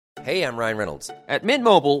Hey, I'm Ryan Reynolds. At Mint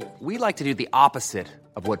Mobile, we like to do the opposite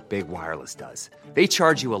of what Big Wireless does. They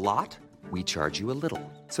charge you a lot, we charge you a little.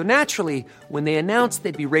 So naturally, when they announced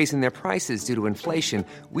they'd be raising their prices due to inflation,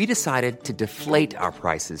 we decided to deflate our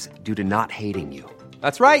prices due to not hating you.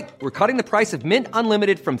 That's right. We're cutting the price of Mint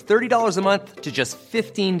Unlimited from $30 a month to just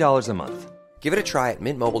 $15 a month. Give it a try at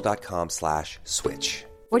mintmobile.com/switch.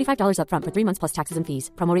 $45 up front for 3 months plus taxes and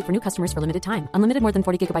fees. Promo rate for new customers for limited time. Unlimited more than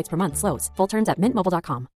 40 gigabytes per month. Slows full terms at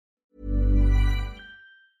mintmobile.com.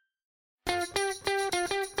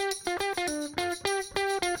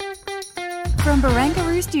 From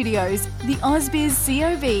Barangaroo Studios, the AusBiz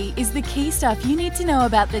COB is the key stuff you need to know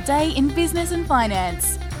about the day in business and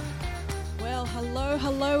finance. Well,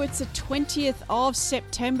 hello. It's the 20th of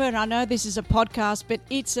September, and I know this is a podcast, but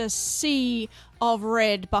it's a sea of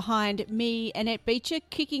red behind me, Annette Beecher,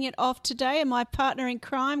 kicking it off today, and my partner in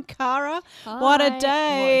crime, Cara. Hi. What a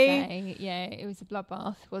day. What a day. Yeah, it was a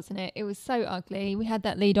bloodbath, wasn't it? It was so ugly. We had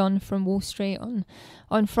that lead on from Wall Street on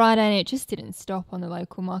Friday, and it just didn't stop on the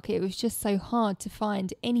local market. It was just so hard to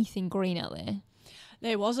find anything green out there.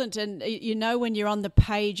 There wasn't, and you know when you're on the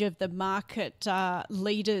page of the market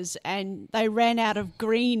leaders and they ran out of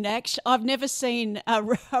green. Actually, I've never seen a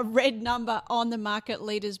red number on the market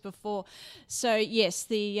leaders before. So yes,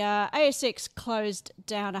 the ASX closed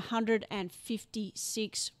down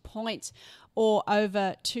 156 points, or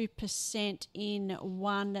over 2% in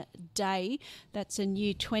one day. That's a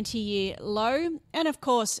new 20-year low. And of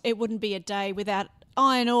course, it wouldn't be a day without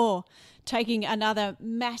iron ore taking another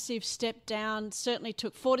massive step down. Certainly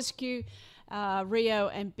took Fortescue, Rio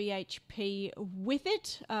and BHP with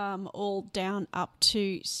it, all down up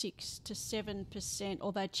to 6 to 7%,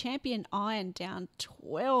 although Champion Iron down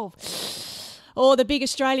 12%. Oh, the big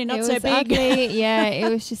Australian, not so big. Ugly. Yeah, it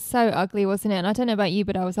was just so ugly, wasn't it? And I don't know about you,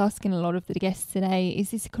 but I was asking a lot of the guests today,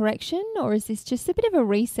 is this a correction or is this just a bit of a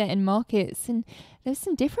reset in markets? And there's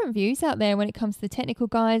some different views out there when it comes to the technical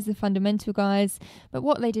guys, the fundamental guys. But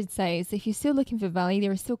what they did say is if you're still looking for value,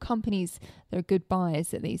 there are still companies that are good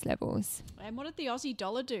buyers at these levels. And what did the Aussie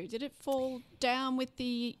dollar do? Did it fall down with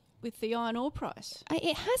the iron ore price?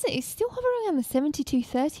 It hasn't. It's still hovering around the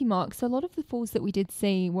 72.30 mark. So a lot of the falls that we did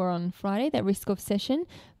see were on Friday, that risk-off session.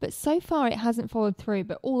 But so far it hasn't followed through.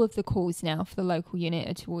 But all of the calls now for the local unit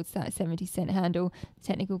are towards that 70-cent handle. The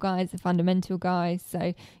technical guys, the fundamental guys.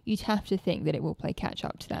 So you'd have to think that it will play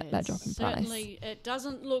catch-up to that drop in price. Certainly it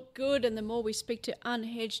doesn't look good. And the more we speak to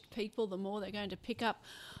unhedged people, the more they're going to pick up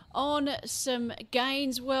on some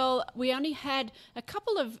gains. Well, we only had a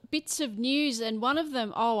couple of bits of news, and one of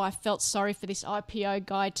them, I felt sorry for this IPO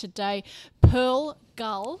guy today, Pearl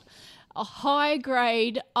Gull, a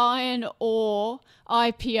high-grade iron ore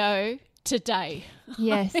IPO today.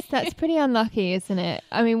 Yes, that's pretty unlucky, isn't it?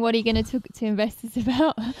 I mean, what are you going to talk to investors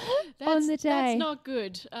about on the day? That's not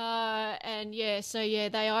good. They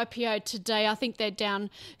IPO'd today. I think they're down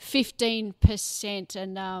 15%.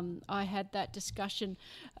 And I had that discussion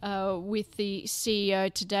with the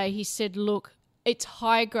CEO today. He said, look, it's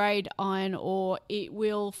high-grade iron ore. It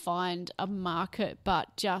will find a market,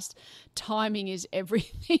 but just timing is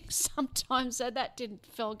everything sometimes. So that didn't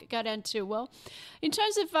go down too well. In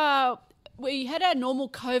terms of we had our normal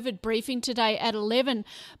COVID briefing today at 11,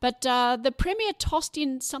 but the Premier tossed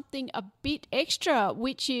in something a bit extra,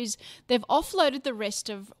 which is they've offloaded the rest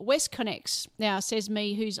of WestConnex. Now, says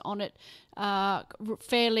me, who's on it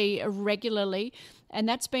fairly regularly, and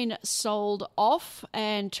that's been sold off,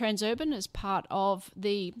 and Transurban is part of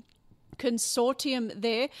the consortium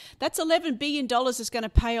there. That's $11 billion is going to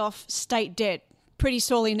pay off state debt. Pretty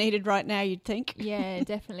sorely needed right now, you'd think. Yeah,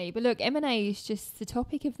 definitely. But look, M&A is just the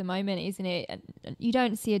topic of the moment, isn't it? You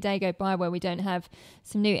don't see a day go by where we don't have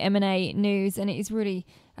some new M&A news, and it is really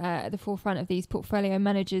at the forefront of these portfolio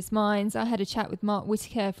managers' minds. I had a chat with Mark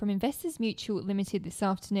Whitaker from Investors Mutual Limited this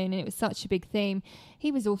afternoon, and it was such a big theme.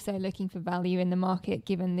 He was also looking for value in the market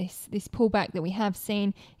given this pullback that we have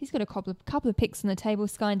seen. He's got a couple of picks on the table.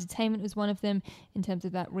 Sky Entertainment was one of them in terms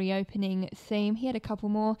of that reopening theme. He had a couple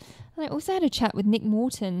more. And I also had a chat with Nick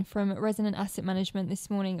Morton from Resonant Asset Management this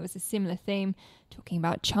morning. It was a similar theme, talking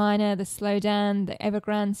about China, the slowdown, the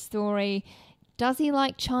Evergrande story. Does he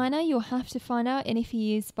like China? You'll have to find out. And if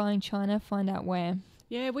he is buying China, find out where.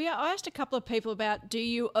 Yeah, I asked a couple of people about, do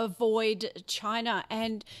you avoid China?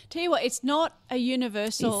 And tell you what, it's not a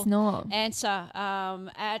universal answer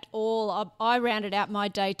at all. I rounded out my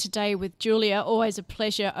day today with Julia, always a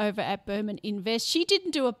pleasure, over at Berman Invest. She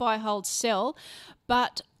didn't do a buy, hold, sell,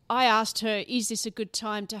 but I asked her, is this a good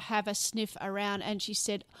time to have a sniff around? And she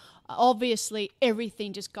said, obviously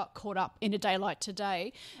everything just got caught up in a day like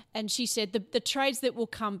today. And she said the trades that will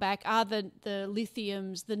come back are the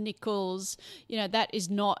lithiums, the nickels, that is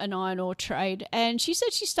not an iron ore trade. And she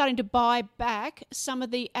said she's starting to buy back some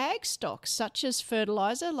of the ag stocks, such as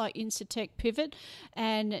fertilizer like Incitec Pivot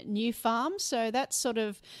and New Farm. So that's sort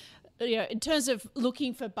of, in terms of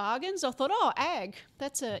looking for bargains, I thought, ag,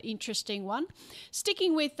 that's an interesting one.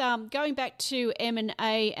 Sticking with going back to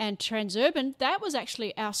M&A and Transurban, that was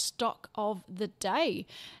actually our stock of the day.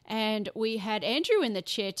 And we had Andrew in the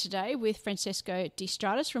chair today with Francesco Di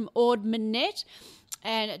Stratis from Ord Minnett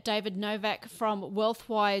and David Novak from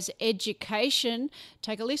Wealthwise Education.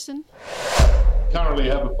 Take a listen. Currently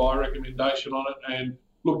have a buy recommendation on it, and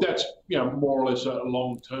look, that's more or less a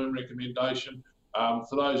long-term recommendation.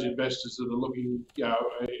 For those investors that are looking, at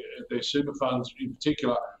their super funds in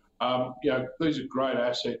particular, these are great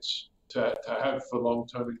assets to have for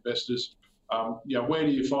long-term investors. Where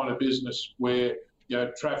do you find a business where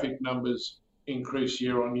traffic numbers increase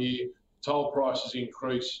year on year, toll prices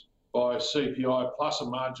increase by CPI plus a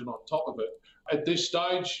margin on top of it? At this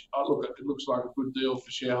stage, it looks like a good deal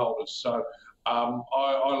for shareholders. So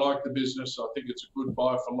I like the business. I think it's a good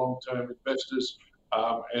buy for long-term investors.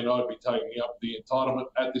 And I'd be taking up the entitlement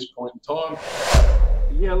at this point in time.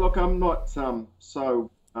 Yeah, look, I'm not so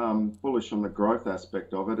bullish on the growth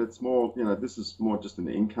aspect of it. It's more, this is more just an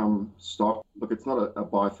income stock. Look, it's not a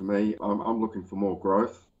buy for me. I'm looking for more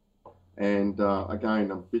growth. And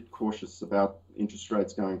again, I'm a bit cautious about interest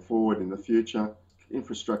rates going forward in the future.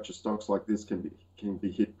 Infrastructure stocks like this can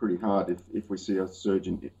be hit pretty hard if we see a surge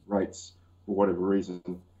in rates for whatever reason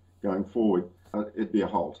going forward. It'd be a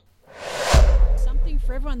hold. Something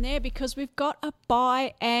for everyone there, because we've got a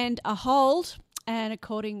buy and a hold, and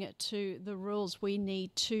according to the rules we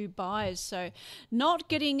need 2 buys. So not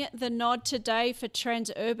getting the nod today for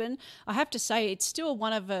Transurban. I have to say it's still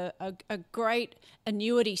one of a great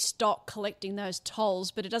annuity stock collecting those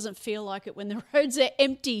tolls, but it doesn't feel like it when the roads are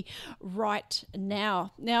empty right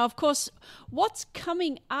now. Now, of course, what's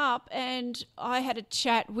coming up, and I had a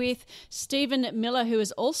chat with Stephen Miller, who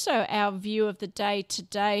is also our view of the day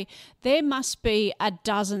today. There must be a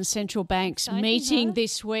dozen central banks meeting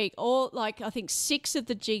this week, or I think 6 of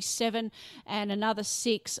the G7 and another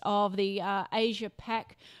 6 of the Asia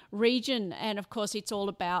Pac region. And of course, it's all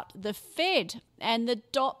about the Fed and the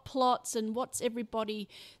dot plots and what's everybody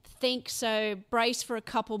think. So brace for a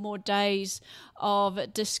couple more days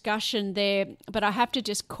of discussion there. But I have to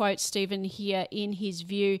just quote Stephen here in his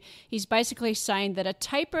view. He's basically saying that a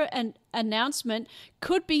taper announcement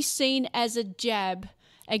could be seen as a jab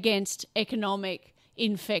against economic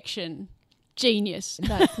infection. Genius.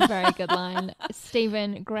 That's a very good line.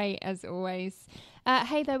 Stephen, great as always.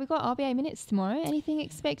 Hey, though, we've got RBA minutes tomorrow. Anything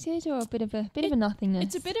expected, or a bit of a nothingness?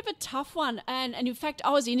 It's a bit of a tough one, and in fact,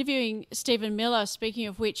 I was interviewing Stephen Miller. Speaking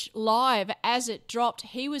of which, live as it dropped,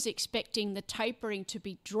 he was expecting the tapering to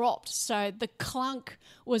be dropped. So the clunk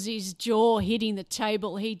was his jaw hitting the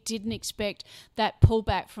table. He didn't expect that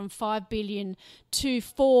pullback from $5 billion to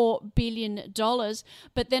 $4 billion.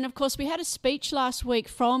 But then, of course, we had a speech last week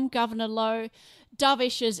from Governor Lowe.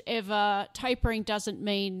 Dovish as ever, tapering doesn't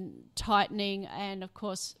mean tightening, and of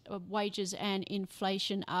course wages and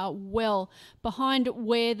inflation are well behind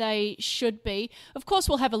where they should be. Of course,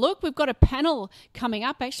 we'll have a look. We've got a panel coming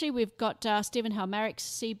up. Actually, we've got Stephen Halmarick,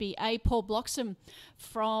 CBA, Paul Bloxham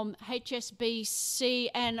from HSBC,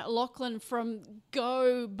 and Lachlan from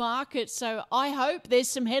Go Market. So I hope there's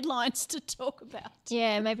some headlines to talk about.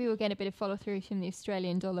 Yeah, maybe we'll get a bit of follow through from the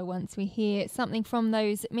Australian dollar once we hear something from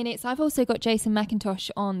those minutes. I've also got Jason McIntosh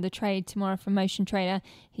on the trade tomorrow from Motion Trader.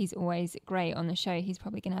 He's always great on the show. He's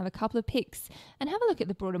probably going to have a couple of picks and have a look at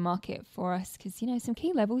the broader market for us, because some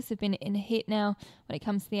key levels have been in a hit now when it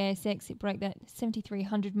comes to the ASX. It broke that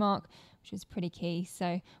 7,300 mark, which was pretty key.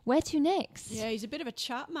 So where to next? Yeah, he's a bit of a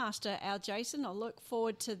chart master, our Jason. I'll look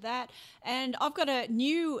forward to that. And I've got a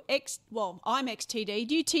new I'm ex-TD,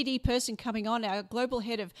 new TD person coming on, our global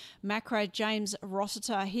head of macro, James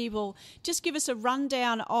Rossiter. He will just give us a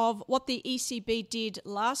rundown of what the ECB did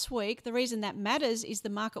last week. The reason that matters is the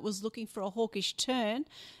market was looking for a hawkish turn.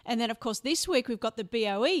 And then, of course, this week we've got the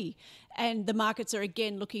BOE, and the markets are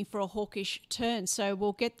again looking for a hawkish turn. So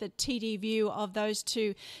we'll get the TD view of those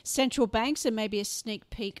two central banks and maybe a sneak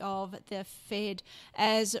peek of the Fed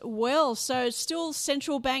as well. So still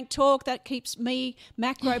central bank talk. That keeps me,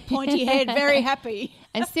 macro pointy head, very happy.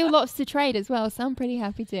 And still lots to trade as well, so I'm pretty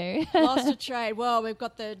happy too. Lots to trade. Well, we've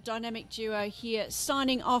got the dynamic duo here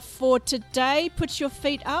signing off for today. Put your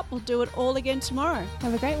feet up. We'll do it all again tomorrow.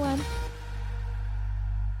 Have a great one.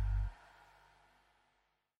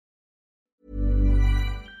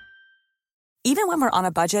 Even when we're on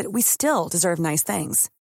a budget, we still deserve nice things.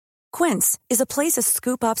 Quince is a place to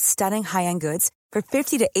scoop up stunning high-end goods for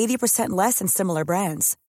 50 to 80% less than similar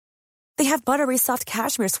brands. They have buttery soft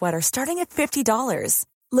cashmere sweaters starting at $50,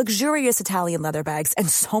 luxurious Italian leather bags, and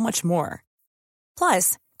so much more.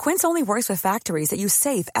 Plus, Quince only works with factories that use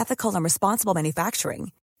safe, ethical, and responsible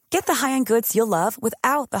manufacturing. Get the high-end goods you'll love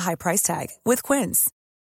without the high price tag with Quince.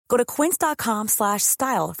 Go to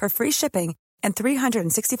quince.com/style for free shipping and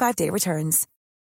 365-day returns.